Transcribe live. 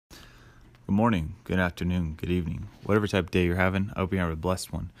Good morning, good afternoon, good evening. Whatever type of day you're having, I hope you're having a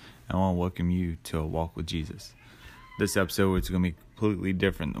blessed one. I want to welcome you to a walk with Jesus. This episode is going to be completely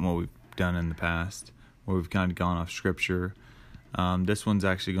different than what we've done in the past, where we've kind of gone off scripture. This one's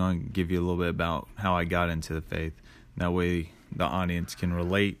actually going to give you a little bit about how I got into the faith. That way the audience can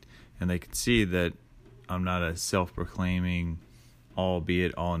relate and they can see that I'm not a self-proclaiming,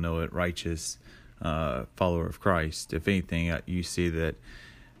 albeit all-know-it, righteous follower of Christ. If anything, you see that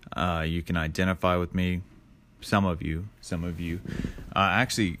you can identify with me. Some of you.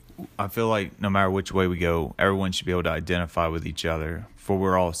 Actually, I feel like no matter which way we go, everyone should be able to identify with each other, for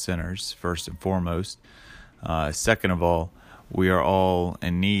we're all sinners, first and foremost. Second of all, we are all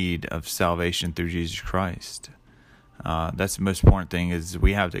in need of salvation through Jesus Christ. That's the most important thing, is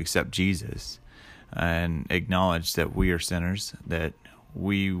we have to accept Jesus and acknowledge that we are sinners, that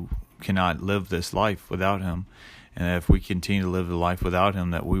we cannot live this life without Him. And if we continue to live the life without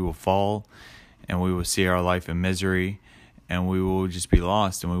Him, that we will fall and we will see our life in misery and we will just be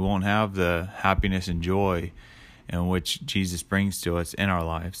lost, and we won't have the happiness and joy in which Jesus brings to us in our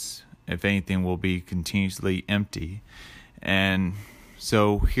lives. If anything, we'll be continuously empty. And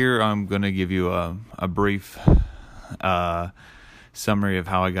so here I'm going to give you a brief summary of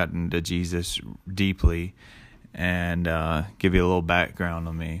how I got into Jesus deeply, and give you a little background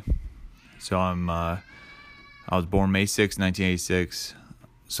on me. So I was born May 6, 1986,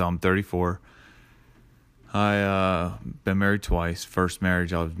 so I'm 34. I been married twice. First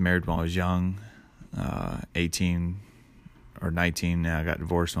marriage, I was married when I was young, 18 or 19. And I got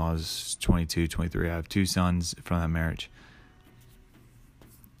divorced when I was 22, 23. I have two sons from that marriage.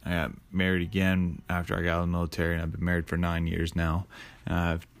 I got married again after I got out of the military, and I've been married for 9 years now. And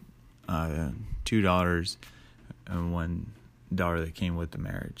I have two daughters and one daughter that came with the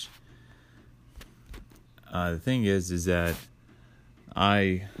marriage. The thing is that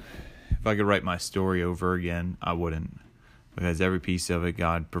if I could write my story over again, I wouldn't, because every piece of it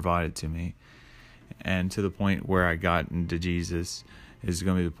God provided to me. And to the point where I got into Jesus is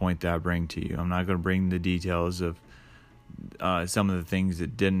going to be the point that I bring to you. I'm not going to bring the details of some of the things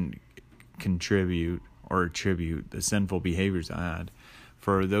that didn't contribute or attribute the sinful behaviors I had.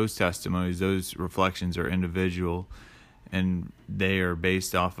 For those testimonies, those reflections are individual, and they are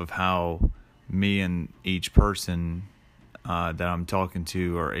based off of how me and each person that I'm talking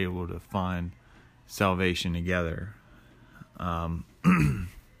to are able to find salvation together. But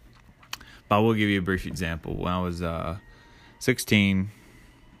I will give you a brief example. When I was 16,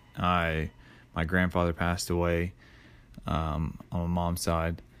 my grandfather passed away on my mom's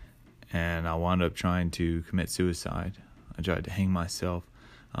side, and I wound up trying to commit suicide. I tried to hang myself.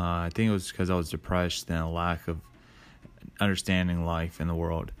 I think it was because I was depressed and a lack of understanding life in the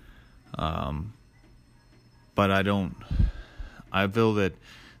world. But I feel that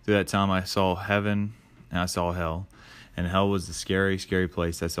through that time I saw heaven and I saw hell. And hell was a scary, scary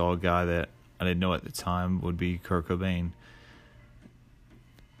place. I saw a guy that I didn't know at the time would be Kurt Cobain.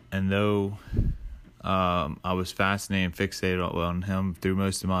 And though I was fascinated and fixated on him through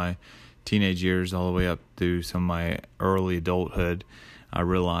most of my teenage years, all the way up through some of my early adulthood, I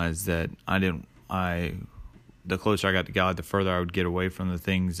realized that the closer I got to God, the further I would get away from the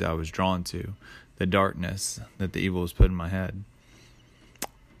things I was drawn to, the darkness that the evil was put in my head.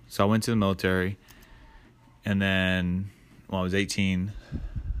 So I went to the military, and then when I was 18,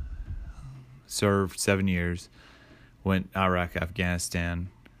 served 7 years, went Iraq, Afghanistan,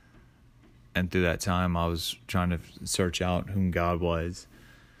 and through that time I was trying to search out whom God was.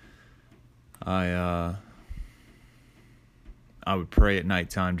 I would pray at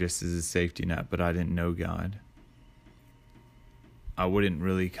nighttime just as a safety net, but I didn't know God. I wouldn't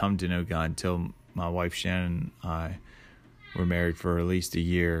really come to know God until my wife Shannon and I were married for at least a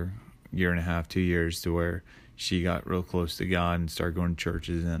year and a half, 2 years, to where she got real close to God and started going to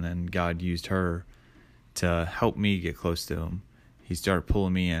churches, and then God used her to help me get close to Him. He started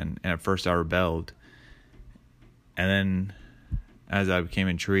pulling me in, and at first I rebelled. And then as I became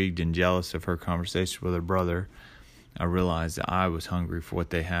intrigued and jealous of her conversation with her brother, I realized that I was hungry for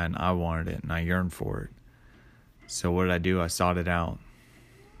what they had, and I wanted it, and I yearned for it. So what did I do? I sought it out,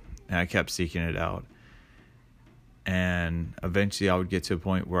 and I kept seeking it out. And eventually I would get to a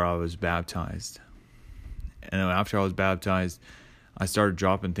point where I was baptized. And then after I was baptized, I started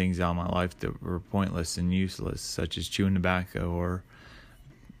dropping things out of my life that were pointless and useless, such as chewing tobacco, or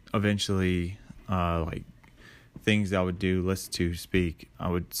eventually like things I would do, listen to, speak. I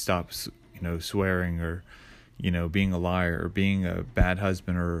would stop, swearing, or being a liar, or being a bad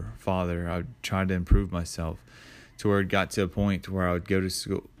husband or father. I would try to improve myself to where it got to a point where I would go to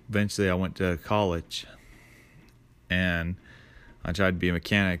school. Eventually I went to college, and I tried to be a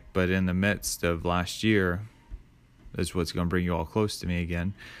mechanic, but in the midst of last year, that's what's going to bring you all close to me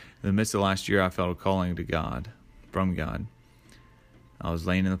again. In the midst of last year, I felt a calling to God, from God. I was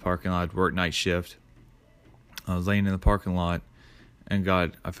laying in the parking lot, work night shift. I was laying in the parking lot, and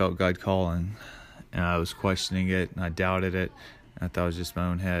I felt God calling, and I was questioning it, and I doubted it, and I thought it was just my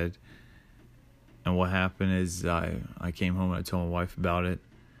own head. And what happened is I came home and I told my wife about it,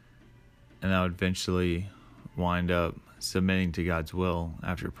 and I would eventually wind up submitting to God's will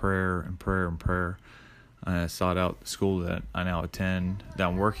after prayer and prayer and prayer. I sought out the school that I now attend, that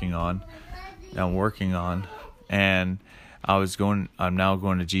I'm working on, and I'm now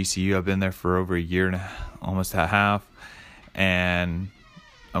going to GCU. I've been there for over a year and almost a half, and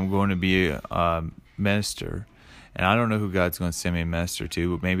I'm going to be a minister. And I don't know who God's going to send me a minister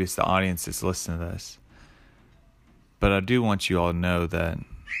to, but maybe it's the audience that's listening to this. But I do want you all to know that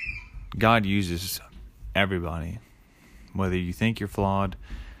God uses everybody. Whether you think you're flawed,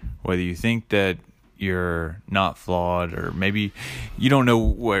 whether you think that you're not flawed, or maybe you don't know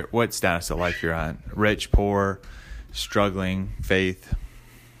what status of life you're at. Rich, poor, struggling, faith.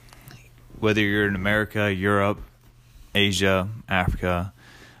 Whether you're in America, Europe, Asia, Africa,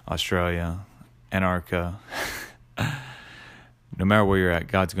 Australia, Antarctica. No matter where you're at,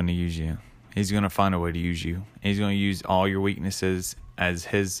 God's going to use you. He's going to find a way to use you. He's going to use all your weaknesses as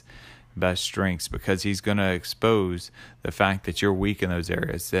His best strengths, because He's going to expose the fact that you're weak in those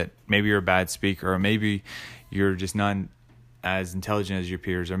areas, that maybe you're a bad speaker, or maybe you're just not as intelligent as your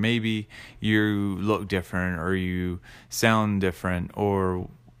peers, or maybe you look different, or you sound different, or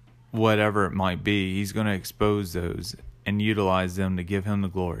whatever it might be. He's going to expose those and utilize them to give Him the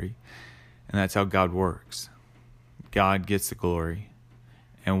glory. And that's how God works. God gets the glory,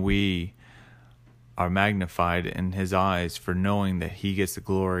 and we are magnified in His eyes for knowing that He gets the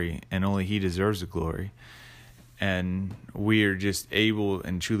glory, and only He deserves the glory. And we are just able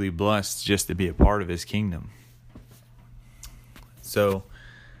and truly blessed just to be a part of His kingdom. So,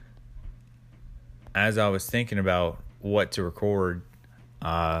 as I was thinking about what to record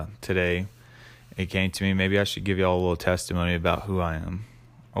today, it came to me, maybe I should give you all a little testimony about who I am,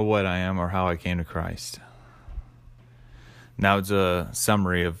 or what I am, or how I came to Christ. Now it's a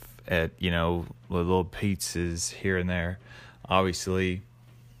summary of it, little pieces here and there. Obviously,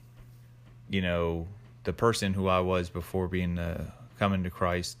 the person who I was before coming to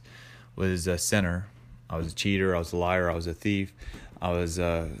Christ was a sinner. I was a cheater. I was a liar. I was a thief. I was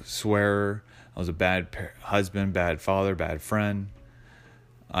a swearer. I was a bad husband, bad father, bad friend.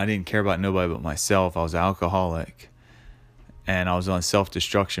 I didn't care about nobody but myself. I was an alcoholic, and I was on a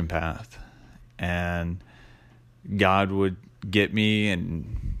self-destruction path. And God would get me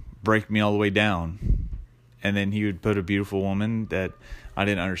and break me all the way down. And then He would put a beautiful woman that I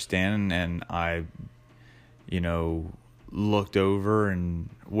didn't understand, and I, looked over and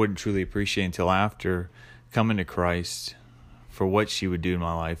wouldn't truly appreciate until after coming to Christ for what she would do in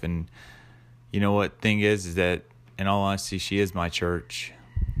my life. And what thing is that, in all honesty, she is my church,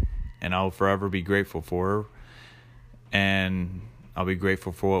 and I'll forever be grateful for her, and I'll be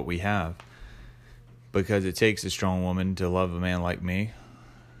grateful for what we have. Because it takes a strong woman to love a man like me.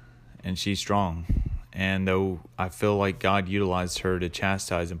 And she's strong. And though I feel like God utilized her to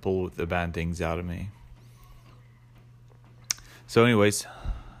chastise and pull the bad things out of me. So anyways,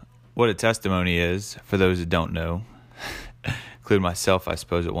 what a testimony is, for those that don't know, including myself, I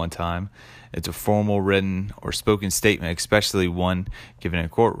suppose, at one time, it's a formal written or spoken statement, especially one given in a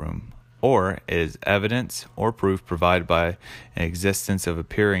courtroom. Or it is evidence or proof provided by an existence of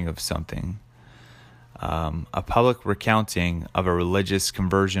appearing of something. A public recounting of a religious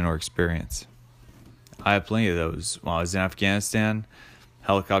conversion or experience. I had plenty of those. While I was in Afghanistan,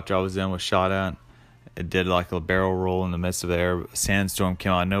 helicopter I was in was shot at. It did like a barrel roll in the midst of the air. A sandstorm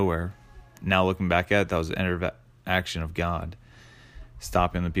came out of nowhere. Now looking back at it, that was an interaction of God,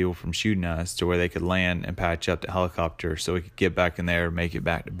 stopping the people from shooting at us to where they could land and patch up the helicopter so we could get back in there and make it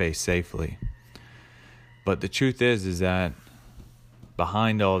back to base safely. But the truth is that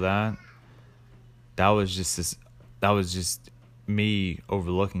behind all that, that was just me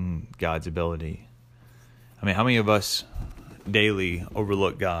overlooking God's ability. I mean, how many of us daily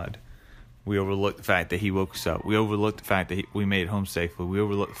overlook God? We overlook the fact that He woke us up. We overlook the fact that we made it home safely. We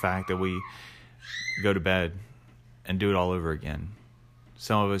overlook the fact that we go to bed and do it all over again.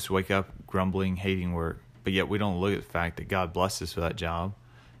 Some of us wake up grumbling, hating work, but yet we don't look at the fact that God blessed us with that job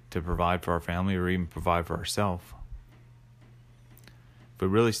to provide for our family or even provide for ourselves. If we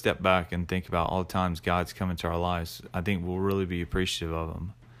really step back and think about all the times God's come into our lives, I think we'll really be appreciative of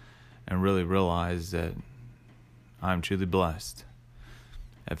Him and really realize that I'm truly blessed.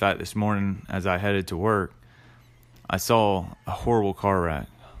 In fact, this morning as I headed to work, I saw a horrible car wreck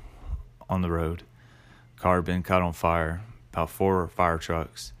on the road. Car had been caught on fire. About 4 fire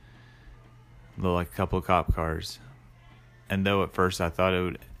trucks. Looked like a couple of cop cars. And though at first I thought it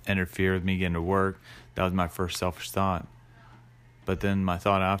would interfere with me getting to work, that was my first selfish thought. But then my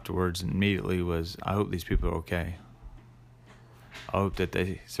thought afterwards immediately was, I hope these people are okay. I hope that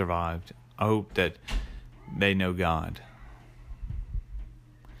they survived. I hope that they know God.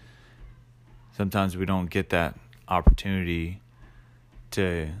 Sometimes we don't get that opportunity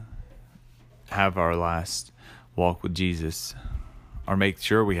to have our last walk with Jesus or make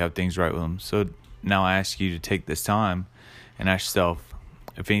sure we have things right with Him. So now I ask you to take this time and ask yourself,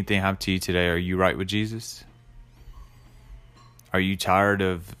 if anything happened to you today, are you right with Jesus? Are you tired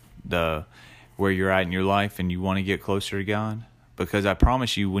of where you're at in your life and you want to get closer to God? Because I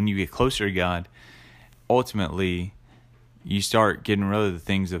promise you, when you get closer to God, ultimately, you start getting rid of the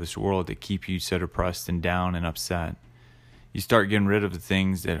things of this world that keep you so depressed and down and upset. You start getting rid of the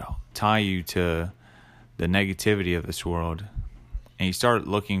things that tie you to the negativity of this world. And you start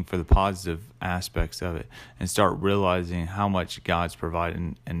looking for the positive aspects of it and start realizing how much God's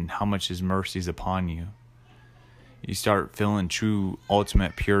provided and how much His mercy is upon you. You start feeling true,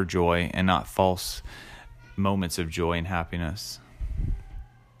 ultimate, pure joy and not false moments of joy and happiness.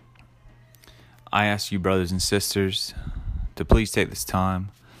 I ask you, brothers and sisters, to please take this time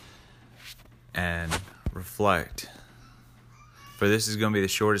and reflect. For this is going to be the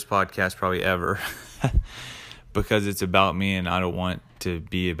shortest podcast probably ever because it's about me and I don't want to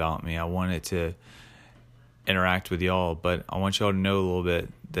be about me. I want it to interact with y'all, but I want y'all to know a little bit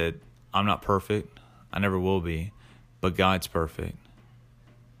that I'm not perfect. I never will be, but God's perfect.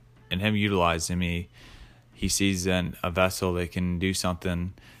 And Him utilizing me, He sees then a vessel that can do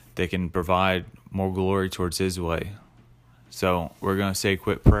something that can provide more glory towards His way. So we're going to say a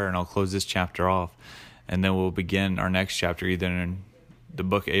quick prayer and I'll close this chapter off. And then we'll begin our next chapter either in the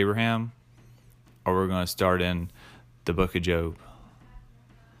book of Abraham or we're going to start in the book of Job.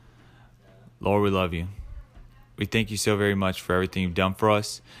 Lord, we love You. We thank You so very much for everything You've done for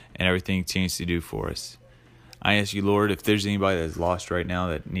us and everything You continue to do for us. I ask You, Lord, if there's anybody that's lost right now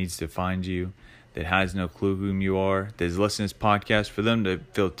that needs to find You, that has no clue whom You are, that is listening to this podcast, for them to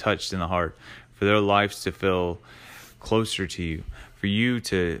feel touched in the heart, for their lives to feel closer to You, for You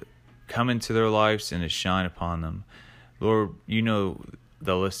to come into their lives and to shine upon them. Lord, You know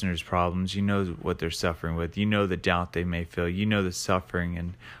the listeners' problems. You know what they're suffering with. You know the doubt they may feel. You know the suffering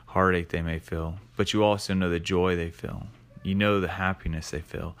and heartache they may feel. But You also know the joy they feel. You know the happiness they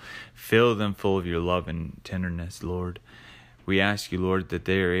feel. Fill them full of Your love and tenderness, Lord. We ask You, Lord, that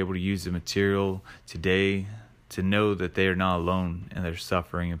they are able to use the material today to know that they are not alone in their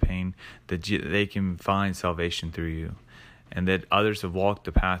suffering and pain, that they can find salvation through You, and that others have walked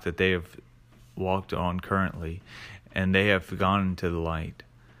the path that they have walked on currently, and they have gone into the light.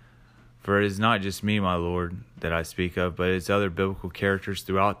 For it is not just me, my Lord, that I speak of, but it's other biblical characters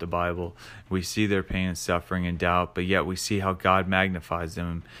throughout the Bible. We see their pain and suffering and doubt, but yet we see how God magnifies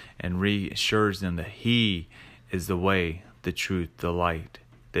them and reassures them that He is the way, the truth, the light,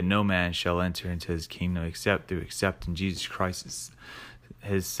 that no man shall enter into His kingdom except through accepting Jesus Christ,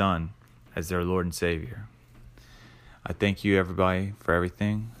 His Son, as their Lord and Savior. I thank you, everybody, for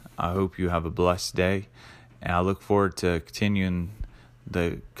everything. I hope you have a blessed day, and I look forward to continuing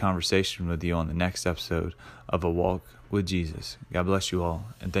the conversation with you on the next episode of A Walk with Jesus. God bless you all,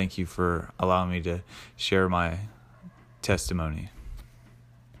 and thank you for allowing me to share my testimony.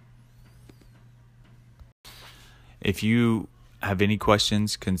 If you have any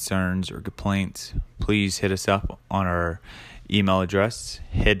questions, concerns, or complaints, please hit us up on our email address,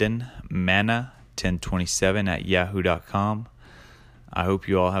 hiddenmanna1027@yahoo.com. I hope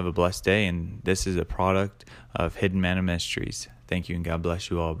you all have a blessed day, and this is a product of Hidden Manna Ministries. Thank you, and God bless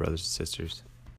you all, brothers and sisters.